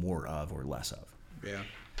more of or less of. Yeah.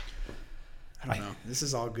 I don't know. This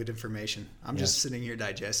is all good information. I'm just sitting here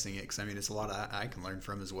digesting it because, I mean, it's a lot I can learn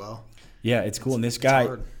from as well. Yeah, it's cool. And this guy,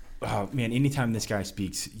 oh, man, anytime this guy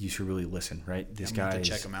speaks, you should really listen, right? This guy, to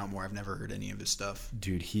check him out more. I've never heard any of his stuff.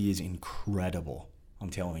 Dude, he is incredible.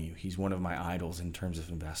 I'm telling you. He's one of my idols in terms of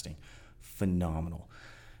investing. Phenomenal.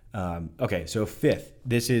 Okay, so fifth.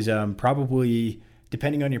 This is probably,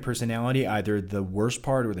 depending on your personality, either the worst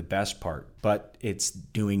part or the best part, but it's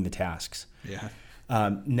doing the tasks. Yeah.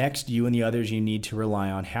 Next, you and the others you need to rely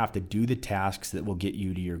on have to do the tasks that will get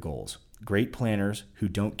you to your goals. Great planners who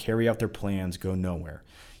don't carry out their plans go nowhere.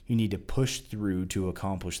 You need to push through to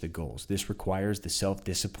accomplish the goals. This requires the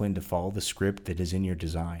self-discipline to follow the script that is in your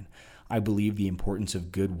design. I believe the importance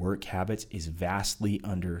of good work habits is vastly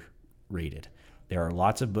underrated. There are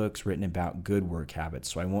lots of books written about good work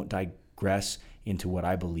habits, so I won't digress into what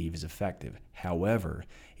I believe is effective. However,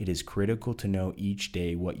 it is critical to know each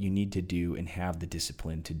day what you need to do and have the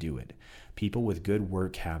discipline to do it. People with good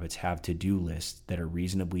work habits have to-do lists that are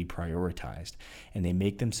reasonably prioritized, and they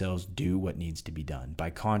make themselves do what needs to be done. By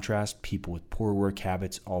contrast, people with poor work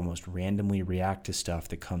habits almost randomly react to stuff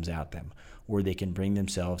that comes at them, or they can bring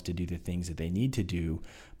themselves to do the things that they need to do,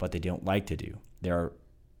 but they don't like to do.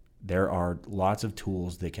 There are lots of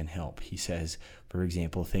tools that can help. He says, for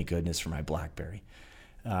example, thank goodness for my BlackBerry.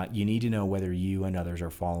 You need to know whether you and others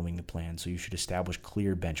are following the plan, so you should establish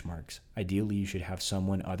clear benchmarks. Ideally, you should have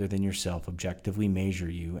someone other than yourself objectively measure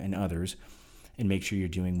you and others and make sure you're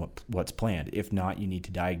doing what's planned. If not, you need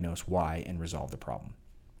to diagnose why and resolve the problem.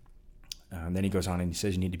 Then he goes on and he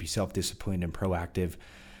says you need to be self-disciplined and proactive.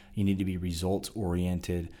 You need to be results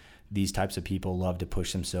oriented. These types of people love to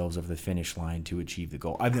push themselves over the finish line to achieve the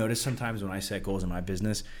goal. I've noticed sometimes when I set goals in my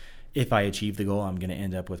business, if I achieve the goal, I'm going to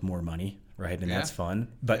end up with more money, right? And that's fun.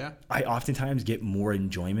 But I oftentimes get more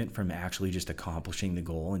enjoyment from actually just accomplishing the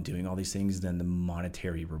goal and doing all these things than the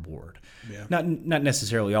monetary reward. Yeah. Not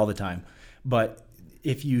necessarily all the time, but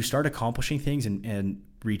if you start accomplishing things and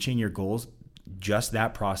reaching your goals, just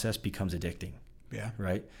that process becomes addicting. Yeah.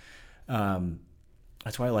 Right.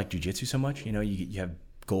 That's why I like jiu-jitsu so much. You know, you have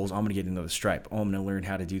goals. I'm going to get into the stripe. Oh, I'm going to learn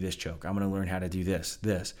how to do this choke. I'm going to learn how to do this.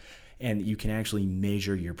 And you can actually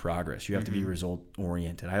measure your progress. You have to be result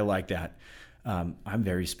oriented. I like that. I'm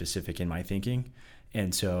very specific in my thinking.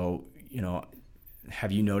 And so, you know,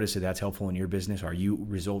 have you noticed that that's helpful in your business? Are you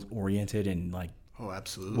result oriented and like, oh,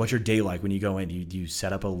 absolutely. What's your day like when you go in? Do you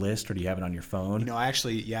set up a list or do you have it on your phone? You know,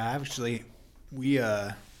 we,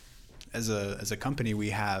 as a company, we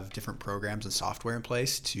have different programs and software in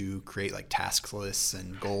place to create like task lists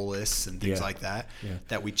and goal lists and things like that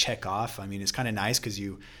that we check off. I mean, it's kind of nice because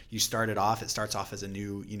you start it off. It starts off as a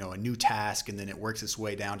new task, and then it works its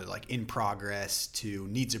way down to like in progress to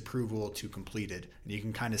needs approval to completed. And you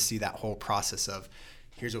can kind of see that whole process of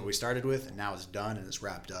here's what we started with, and now it's done and it's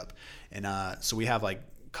wrapped up. And so we have like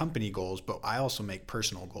company goals, but I also make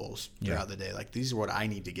personal goals throughout the day. Like these are what I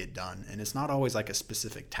need to get done. And it's not always like a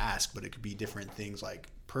specific task, but it could be different things like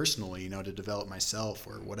personally, you know, to develop myself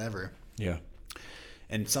or whatever. Yeah.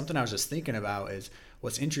 And something I was just thinking about is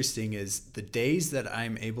what's interesting is the days that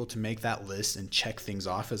I'm able to make that list and check things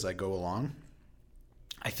off as I go along,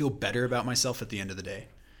 I feel better about myself at the end of the day.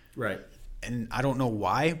 Right. And I don't know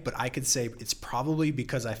why, but I could say it's probably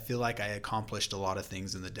because I feel like I accomplished a lot of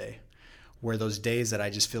things in the day. Where those days that I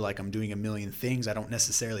just feel like I'm doing a million things, I don't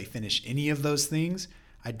necessarily finish any of those things,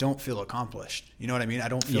 I don't feel accomplished. You know what I mean? I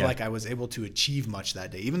don't feel like I was able to achieve much that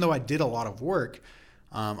day. Even though I did a lot of work,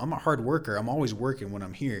 I'm a hard worker. I'm always working when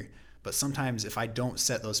I'm here. But sometimes if I don't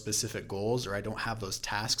set those specific goals or I don't have those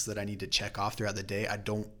tasks that I need to check off throughout the day,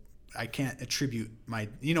 I can't attribute my,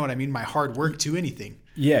 you know what I mean, my hard work to anything.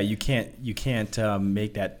 Yeah, you can't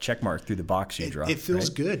make that check mark through the box you draw. It feels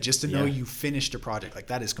good just to know you finished a project. Like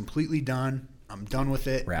that is completely done. I'm done with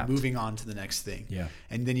it. Wrapped. Moving on to the next thing. Yeah.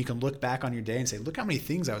 And then you can look back on your day and say, look how many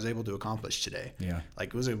things I was able to accomplish today. Yeah. Like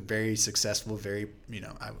it was a very successful, I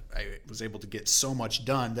was able to get so much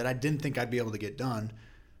done that I didn't think I'd be able to get done.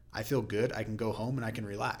 I feel good. I can go home and I can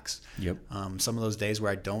relax. Yep. Some of those days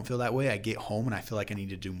where I don't feel that way, I get home and I feel like I need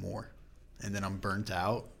to do more. And then I'm burnt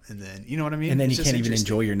out. And then, you know what I mean? And then you can't even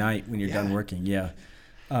enjoy your night when you're done working. Yeah.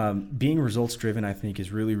 Being results driven, I think,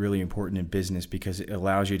 is really, really important in business because it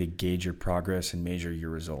allows you to gauge your progress and measure your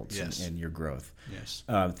results and your growth. Yes.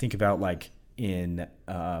 Think about like in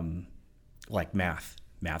like math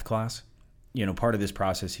class. You know, part of this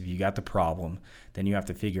process, if you got the problem, then you have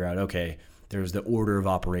to figure out, okay, there's the order of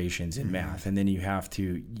operations in math. And then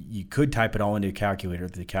you could type it all into a calculator.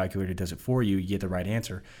 The calculator does it for you. You get the right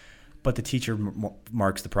answer. But the teacher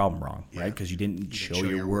marks the problem wrong, right? Because you didn't show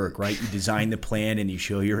your work, right? You designed the plan and you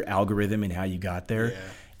show your algorithm and how you got there. Yeah.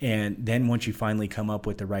 And then once you finally come up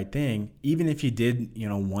with the right thing, even if you did,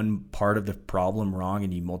 one part of the problem wrong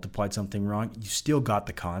and you multiplied something wrong, you still got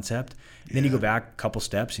the concept. And then you go back a couple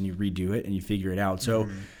steps and you redo it and you figure it out. So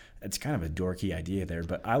it's kind of a dorky idea there,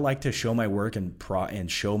 but I like to show my work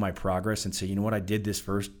and show my progress and say, you know what, I did these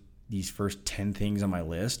first 10 things on my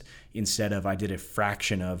list instead of I did a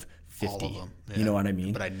fraction of 50. All of them. Yeah. You know what I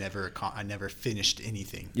mean? But I never finished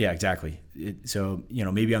anything. Yeah, exactly. So,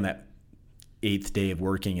 maybe on that 8th day of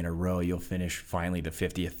working in a row, you'll finish finally the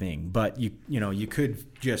 50th thing. But you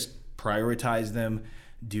could just prioritize them,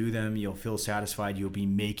 do them. You'll feel satisfied. You'll be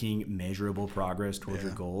making measurable progress towards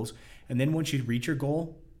your goals. And then once you reach your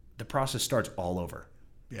goal, the process starts all over.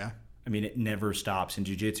 Yeah. I mean, it never stops. In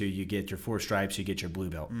jiu-jitsu, you get your 4 stripes, you get your blue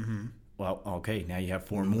belt. Mm-hmm. Well, okay, now you have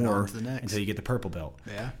 4 more until you get the purple belt.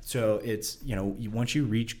 Yeah. So it's, once you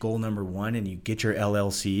reach goal number 1 and you get your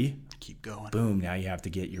LLC, keep going. Boom, now you have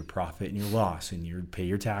to get your profit and your loss and you pay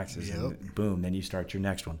your taxes. Yep. And boom, then you start your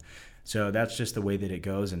next one. So that's just the way that it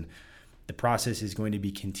goes. And the process is going to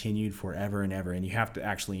be continued forever and ever. And you have to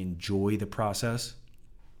actually enjoy the process.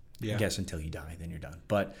 Yeah. I guess until you die, then you're done.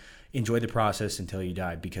 But enjoy the process until you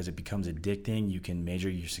die because it becomes addicting. You can measure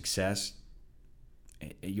your success.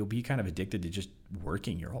 You'll be kind of addicted to just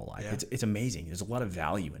working your whole life. Yeah. It's amazing. There's a lot of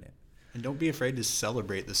value in it. And don't be afraid to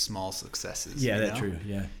celebrate the small successes. Yeah, that's true.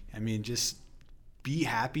 Yeah. I mean, just be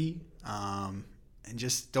happy. And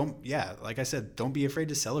just like I said, don't be afraid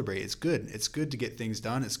to celebrate. It's good. It's good to get things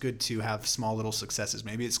done. It's good to have small little successes.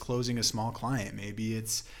 Maybe it's closing a small client. Maybe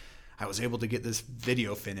it's I was able to get this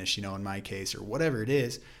video finished, in my case, or whatever it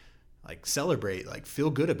is. like celebrate, like feel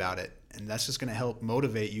good about it. And that's just going to help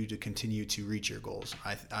motivate you to continue to reach your goals.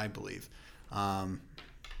 I believe.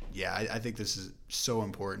 I think this is so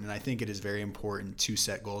important. And I think it is very important to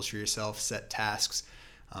set goals for yourself, set tasks,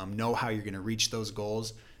 know how you're going to reach those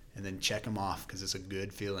goals, and then check them off, because it's a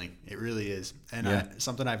good feeling. It really is. And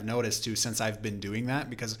something I've noticed too, since I've been doing that,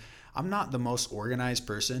 because I'm not the most organized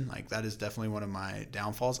person. Like, that is definitely one of my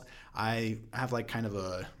downfalls. I have like kind of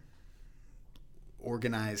a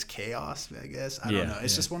organized chaos, I guess. I don't know.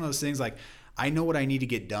 It's just one of those things, like, I know what I need to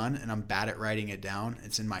get done, and I'm bad at writing it down.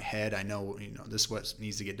 It's in my head. I know, this is what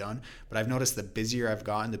needs to get done. But I've noticed the busier I've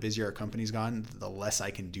gotten, the busier our company's gotten, the less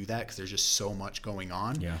I can do that, because there's just so much going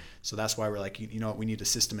on. Yeah. So that's why we're like, we need a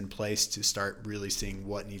system in place to start really seeing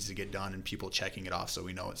what needs to get done and people checking it off so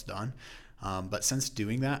we know it's done. But since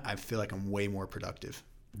doing that, I feel like I'm way more productive.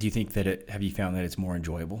 Do you think that have you found that it's more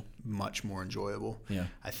enjoyable? Much more enjoyable. Yeah.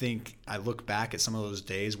 I think I look back at some of those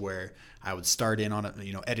days where I would start in on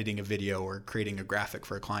editing a video or creating a graphic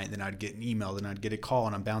for a client. Then I'd get an email, then I'd get a call,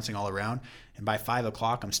 and I'm bouncing all around. And by 5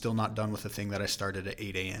 o'clock, I'm still not done with the thing that I started at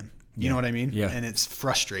 8 a.m. You know what I mean? Yeah. And it's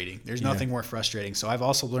frustrating. There's nothing more frustrating. So I've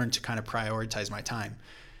also learned to kind of prioritize my time.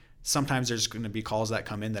 Sometimes there's going to be calls that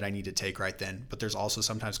come in that I need to take right then, but there's also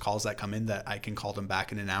sometimes calls that come in that I can call them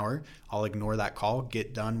back in an hour. I'll ignore that call,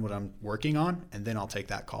 get done what I'm working on, and then I'll take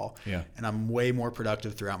that call. Yeah. And I'm way more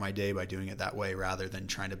productive throughout my day by doing it that way, rather than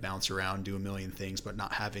trying to bounce around, do a million things, but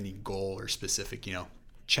not have any goal or specific,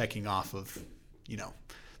 checking off of,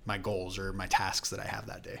 my goals or my tasks that I have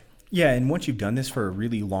that day. Yeah, and once you've done this for a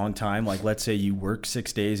really long time, like let's say you work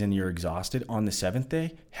 6 days and you're exhausted, on the 7th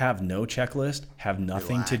day, have no checklist, have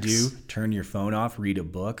nothing to do, turn your phone off, read a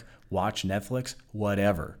book, watch Netflix,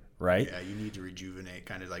 whatever, right? Yeah, you need to rejuvenate,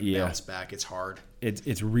 kind of like bounce back. It's hard.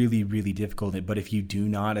 It's really, really difficult. But if you do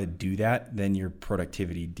not do that, then your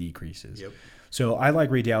productivity decreases. Yep. So I like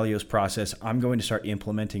Ray Dalio's process. I'm going to start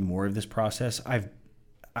implementing more of this process.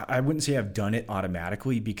 I wouldn't say I've done it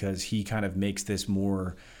automatically, because he kind of makes this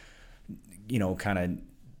more kind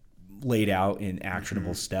of laid out in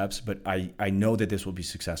actionable steps, but I know that this will be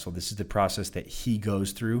successful. This is the process that he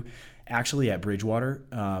goes through. Actually, at Bridgewater,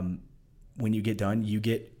 when you get done, you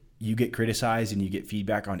get criticized and you get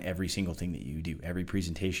feedback on every single thing that you do, every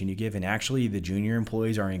presentation you give. And actually, the junior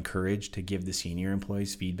employees are encouraged to give the senior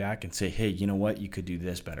employees feedback and say, hey, you know what? You could do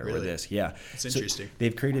this better or this. Yeah. It's interesting.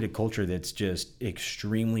 They've created a culture that's just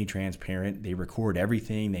extremely transparent. They record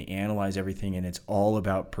everything. They analyze everything. And it's all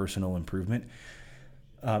about personal improvement.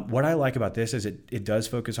 What I like about this is it does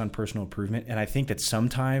focus on personal improvement. And I think that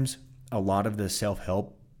sometimes a lot of the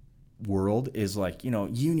self-help world is like, you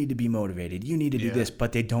need to be motivated, you need to do this,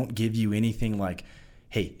 but they don't give you anything like,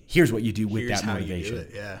 hey, here's what you do with that motivation. You do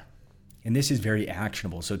it. Yeah. And this is very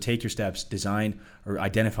actionable. So take your steps, design or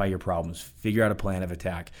identify your problems, figure out a plan of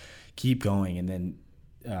attack, keep going, and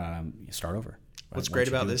then start over. What's great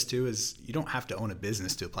about this too is you don't have to own a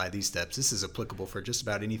business to apply these steps. This is applicable for just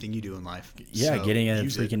about anything you do in life. Yeah, so getting a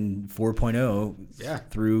freaking 4.0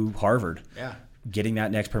 through Harvard. Yeah. Getting that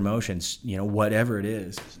next promotion, whatever it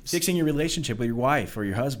is. Fixing your relationship with your wife or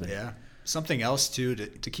your husband. Yeah. Something else too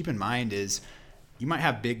to keep in mind is you might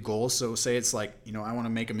have big goals. So say it's like, I want to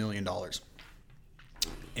make $1 million.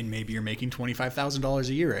 And maybe you're making $25,000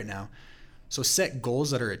 a year right now. So set goals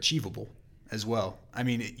that are achievable as well. I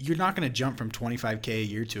mean, you're not going to jump from $25K a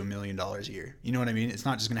year to $1 million a year. You know what I mean? It's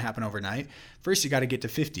not just going to happen overnight. First, you got to get to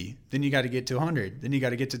 50. Then you got to get to 100. Then you got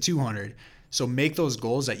to get to 200. So make those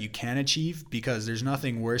goals that you can achieve, because there's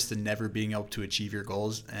nothing worse than never being able to achieve your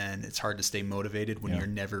goals. And it's hard to stay motivated when you're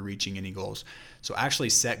never reaching any goals. So actually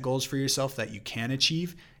set goals for yourself that you can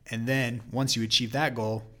achieve. And then once you achieve that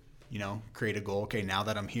goal, create a goal. Okay, now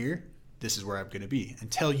that I'm here, this is where I'm going to be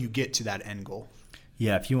until you get to that end goal.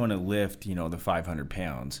 Yeah, if you want to lift, the 500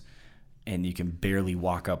 pounds and you can barely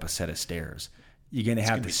walk up a set of stairs, you're going to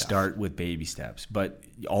have to start with baby steps, but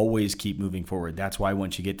always keep moving forward. That's why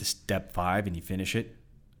once you get to step 5 and you finish it,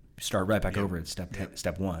 start right back over at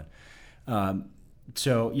step 1.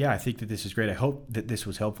 So, yeah, I think that this is great. I hope that this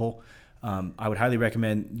was helpful. I would highly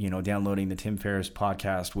recommend, downloading the Tim Ferriss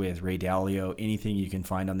podcast with Ray Dalio. Anything you can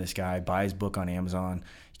find on this guy, buy his book on Amazon.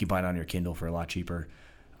 You can buy it on your Kindle for a lot cheaper.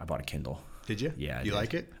 I bought a Kindle. Did you? Yeah. You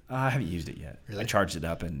like it? I haven't used it yet. Really? I charged it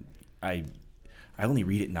up, and I only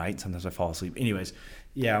read at night. Sometimes I fall asleep. Anyways,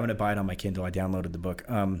 yeah, I'm going to buy it on my Kindle. I downloaded the book.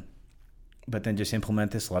 But then just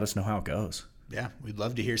implement this. Let us know how it goes. Yeah, we'd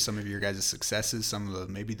love to hear some of your guys' successes, some of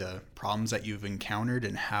maybe the problems that you've encountered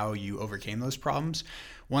and how you overcame those problems.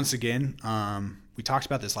 Once again, we talked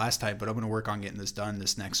about this last time, but I'm going to work on getting this done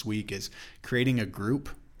this next week, is creating a group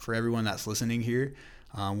for everyone that's listening here.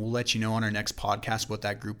 We'll let you know on our next podcast what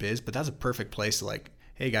that group is, but that's a perfect place to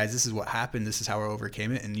hey guys, this is what happened. This is how I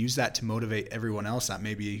overcame it, and use that to motivate everyone else that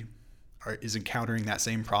maybe is encountering that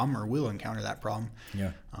same problem or will encounter that problem.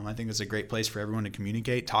 Yeah. I think it's a great place for everyone to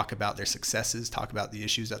communicate, talk about their successes, talk about the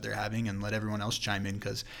issues that they're having, and let everyone else chime in,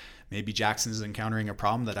 because maybe Jackson's encountering a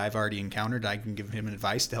problem that I've already encountered. I can give him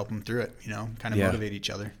advice to help him through it, kind of motivate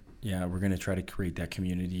each other. Yeah, we're going to try to create that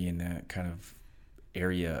community and that kind of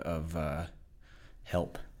area of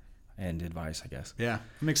help and advice, I guess. Yeah,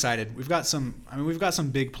 I'm excited. We've got some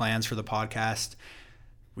big plans for the podcast.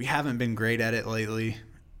 We haven't been great at it lately.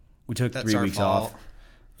 We took 3 weeks off.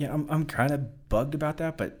 Yeah, I'm kind of bugged about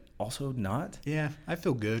that, but also not. Yeah, I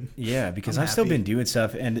feel good. Yeah, because I've still been doing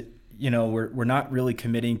stuff, and we're not really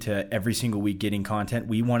committing to every single week getting content.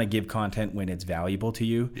 We want to give content when it's valuable to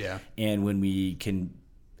you, and when we can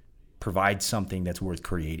provide something that's worth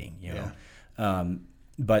creating.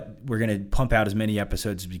 But we're going to pump out as many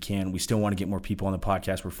episodes as we can. We still want to get more people on the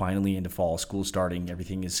podcast. We're finally into fall, school starting,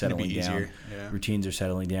 everything is settling down. Routines are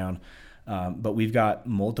settling down. But we've got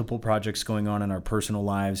multiple projects going on in our personal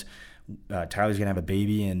lives. Tyler's going to have a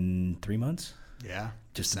baby in 3 months. Yeah,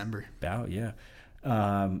 December. About, yeah.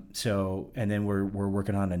 So, and then we're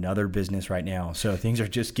working on another business right now. So things are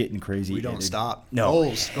just getting crazy. We don't stop.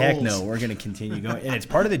 No, heck no. We're going to continue going. And it's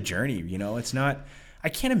part of the journey. It's not, I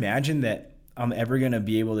can't imagine that I'm ever going to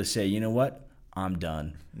be able to say, you know what? I'm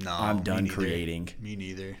done. No, I'm done creating. Me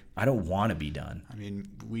neither. I don't want to be done. I mean,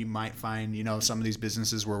 we might find, some of these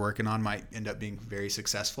businesses we're working on might end up being very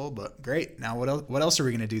successful, but great. Now, what else are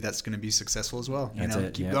we going to do that's going to be successful as well?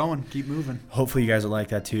 Keep going, keep moving. Hopefully you guys will like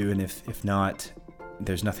that too. And if not,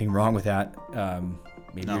 there's nothing wrong with that.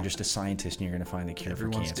 Maybe you're just a scientist and you're going to find the cure for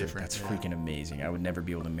cancer. Different. That's freaking amazing. I would never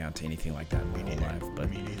be able to amount to anything like that in my whole life. But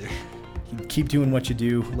me neither. Keep doing what you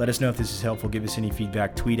do. Let us know if this is helpful. Give us any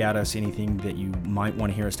feedback. Tweet at us anything that you might want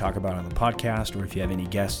to hear us talk about on the podcast, or if you have any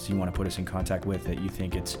guests you want to put us in contact with that you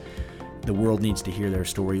think the world needs to hear their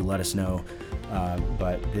story, let us know.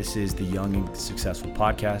 But this is the Young and Successful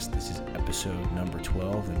Podcast. This is episode number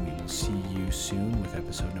 12, and we will see you soon with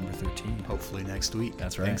episode number 13. Hopefully next week.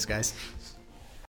 That's right. Thanks, guys.